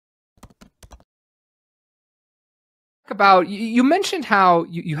about, you mentioned how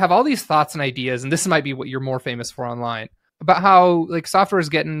you have all these thoughts and ideas, and this might be what you're more famous for online, about how like software is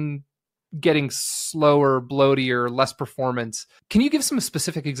getting slower, bloatier, less performance. Can you give some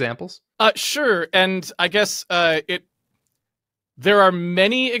specific examples? Sure. And I guess there are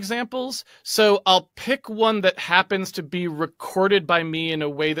many examples. So I'll pick one that happens to be recorded by me in a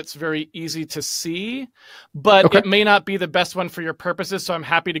way that's very easy to see, but it may not be the best one for your purposes. So I'm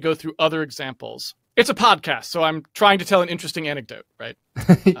happy to go through other examples. It's a podcast, so I'm trying to tell an interesting anecdote, right?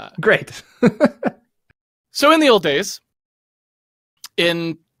 Great. So in the old days,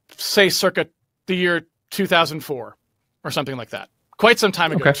 in say circa the year 2004 or something like that, quite some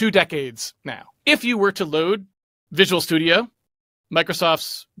time ago, 2 decades now, if you were to load Visual Studio,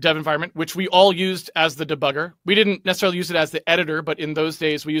 Microsoft's dev environment, which we all used as the debugger. We didn't necessarily use it as the editor, but in those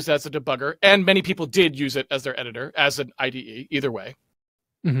days we used it as the debugger. And many people did use it as their editor, as an IDE, either way.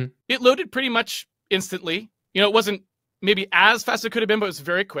 It loaded pretty much instantly. You know, it wasn't maybe as fast as it could have been, but it was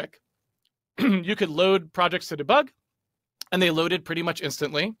very quick. You could load projects to debug, and they loaded pretty much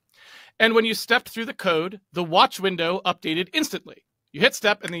instantly. And when you stepped through the code, the watch window updated instantly. You hit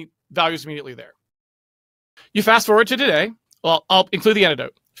step, and the value's immediately there. You fast forward to today. Well, I'll include the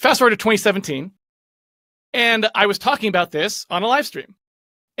anecdote. Fast forward to 2017, and I was talking about this on a live stream,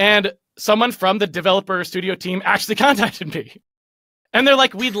 and someone from the developer studio team actually contacted me, and they're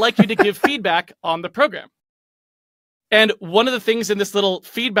like, "We'd like you to give feedback on the program." And one of the things in this little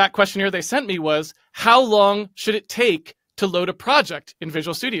feedback questionnaire they sent me was, how long should it take to load a project in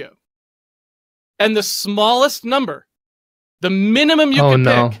Visual Studio? And the smallest number, the minimum you could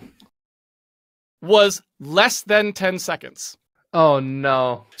pick, was less than 10 seconds. Oh,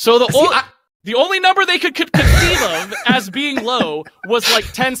 no. So the only number they could conceive of as being low was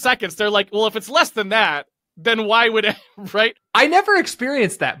like 10 seconds. They're like, well, if it's less than that, then why would it, right? I never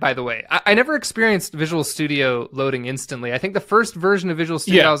experienced that, by the way. I never experienced Visual Studio loading instantly. I think the first version of Visual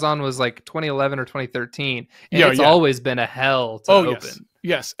Studio I was on was like 2011 or 2013. And it's always been a hell to open.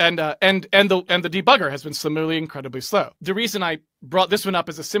 Yes. And the debugger has been similarly incredibly slow. The reason I brought this one up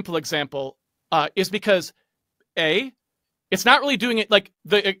as a simple example is because it's not really doing it like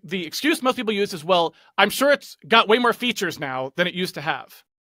the excuse most people use is, well, I'm sure it's got way more features now than it used to have,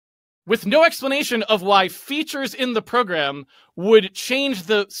 with no explanation of why features in the program would change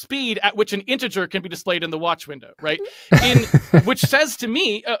the speed at which an integer can be displayed in the watch window, right? Which says to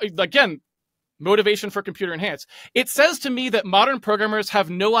me, again, motivation for computer enhance. It says to me that modern programmers have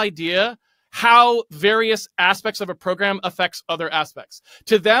no idea how various aspects of a program affects other aspects.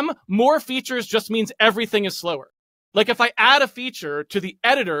 To them, more features just means everything is slower. Like if I add a feature to the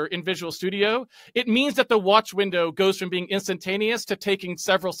editor in Visual Studio, it means that the watch window goes from being instantaneous to taking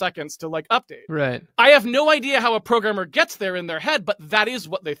several seconds to like update. Right. I have no idea how a programmer gets there in their head, but that is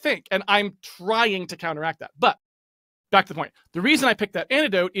what they think. And I'm trying to counteract that. But back to the point. The reason I picked that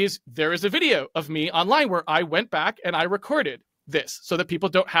anecdote is there is a video of me online where I went back and I recorded this so that people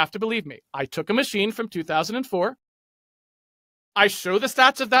don't have to believe me. I took a machine from 2004. I show the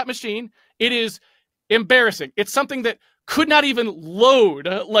stats of that machine. It is embarrassing. It's something that could not even load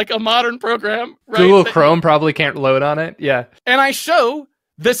like a modern program. Right? Google Chrome probably can't load on it. Yeah. And I show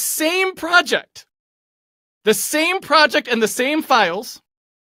the same project and the same files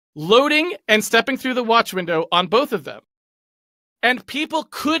loading and stepping through the watch window on both of them. And people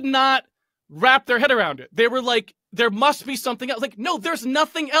could not wrap their head around it. They were like, there must be something else. Like, no, there's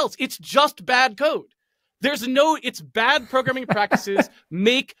nothing else. It's just bad code. It's bad programming practices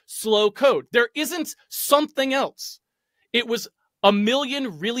make slow code. There isn't something else. It was a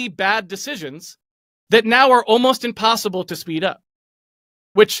million really bad decisions that now are almost impossible to speed up,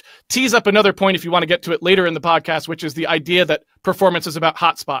 which tees up another point if you want to get to it later in the podcast, which is the idea that performance is about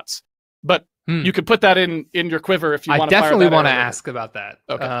hotspots. But you could put that in your quiver if you want to. I definitely want to ask about that.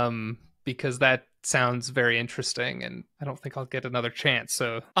 Okay. Because that sounds very interesting, and I don't think I'll get another chance.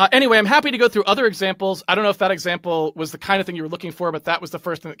 So anyway, I'm happy to go through other examples. I don't know if that example was the kind of thing you were looking for, but that was the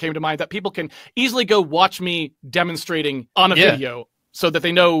first thing that came to mind, that people can easily go watch me demonstrating on a video so that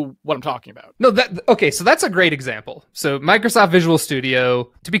they know what I'm talking about. No, so that's a great example. So Microsoft Visual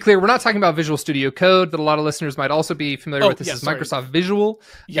Studio, to be clear, we're not talking about Visual Studio Code that a lot of listeners might also be familiar with. This is Microsoft Visual,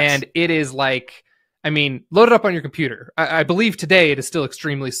 and it is like, I mean, load it up on your computer. I believe today it is still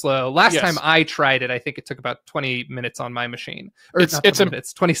extremely slow. Last time I tried it, I think it took about 20 minutes on my machine. Or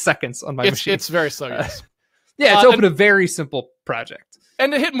it's 20 seconds on my machine. It's very slow, yes. It's opened a very simple project.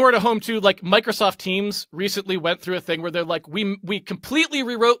 And to hit more to home too, like Microsoft Teams recently went through a thing where they're like, we completely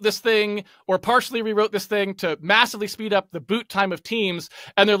rewrote this thing or partially rewrote this thing to massively speed up the boot time of Teams.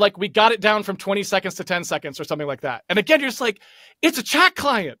 And they're like, we got it down from 20 seconds to 10 seconds or something like that. And again, you're just like, it's a chat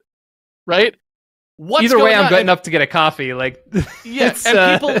client, right? Either way, I'm getting up to get a coffee. Like, yeah,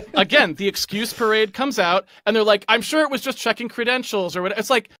 and people, again, the excuse parade comes out, and they're like, I'm sure it was just checking credentials or whatever. It's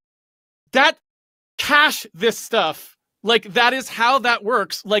like, that, cache this stuff. Like, that is how that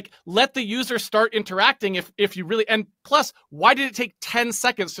works. Like, let the user start interacting if you really... And plus, why did it take 10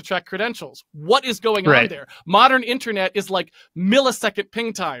 seconds to check credentials? What is going on there? Modern internet is like millisecond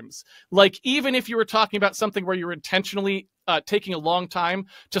ping times. Like, even if you were talking about something where you were intentionally taking a long time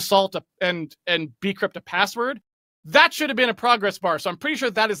to salt and decrypt a password, that should have been a progress bar. So I'm pretty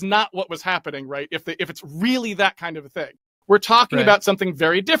sure that is not what was happening, right? If it's really that kind of a thing. We're talking about something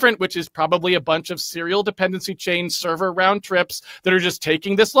very different, which is probably a bunch of serial dependency chain server round trips that are just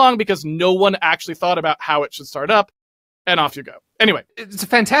taking this long because no one actually thought about how it should start up, and off you go. Anyway. It's a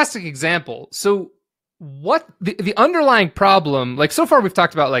fantastic example. So what the underlying problem, like so far we've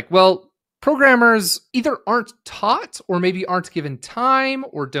talked about like, well, programmers either aren't taught or maybe aren't given time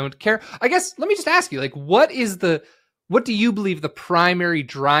or don't care. I guess, let me just ask you, like, what do you believe the primary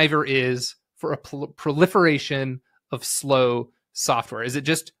driver is for a proliferation of slow software? Is it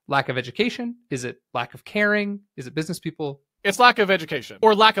just lack of education? Is it lack of caring? Is it business people? It's lack of education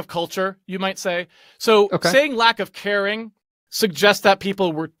or lack of culture, you might say. So saying lack of caring suggests that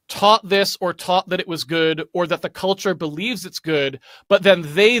people were taught this or taught that it was good or that the culture believes it's good, but then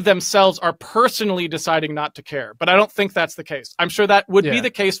they themselves are personally deciding not to care. But I don't think that's the case. I'm sure that would be the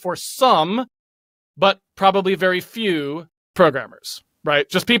case for some, but probably very few programmers, right?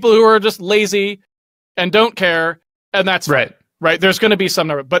 Just people who are just lazy and don't care. And that's fine, right? There's going to be some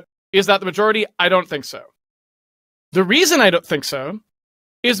number. But is that the majority? I don't think so. The reason I don't think so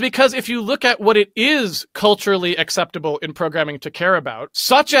is because if you look at what it is culturally acceptable in programming to care about,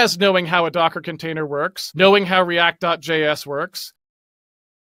 such as knowing how a Docker container works, knowing how React.js works,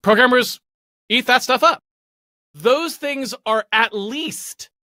 programmers eat that stuff up. Those things are at least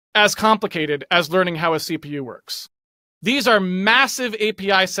as complicated as learning how a CPU works. These are massive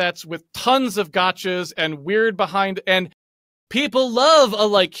API sets with tons of gotchas and weird and people love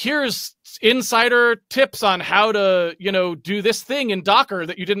here's insider tips on how to, do this thing in Docker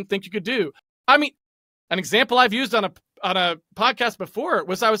that you didn't think you could do. I mean, an example I've used on a podcast before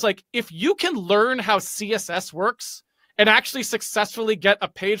was I was like, if you can learn how CSS works and actually successfully get a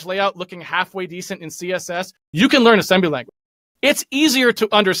page layout looking halfway decent in CSS, you can learn assembly language. It's easier to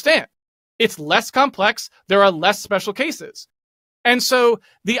understand. It's less complex. There are less special cases. And so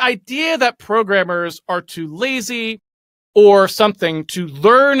the idea that programmers are too lazy or something to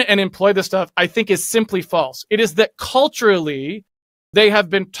learn and employ this stuff, I think is simply false. It is that culturally they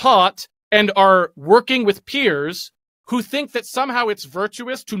have been taught and are working with peers who think that somehow it's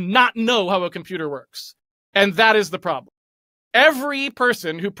virtuous to not know how a computer works. And that is the problem. Every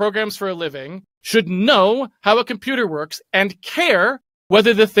person who programs for a living should know how a computer works and care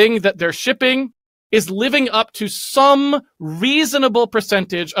whether the thing that they're shipping is living up to some reasonable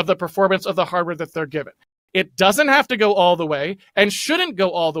percentage of the performance of the hardware that they're given. It doesn't have to go all the way and shouldn't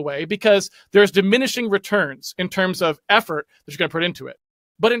go all the way because there's diminishing returns in terms of effort that you're going to put into it.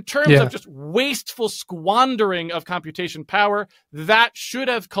 But in terms of just wasteful squandering of computation power, that should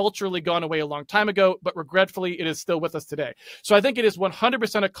have culturally gone away a long time ago, but regretfully, it is still with us today. So I think it is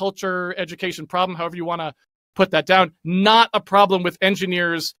 100% a culture education problem, however you want to put that down, not a problem with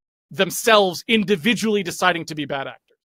engineers themselves individually deciding to be bad actors.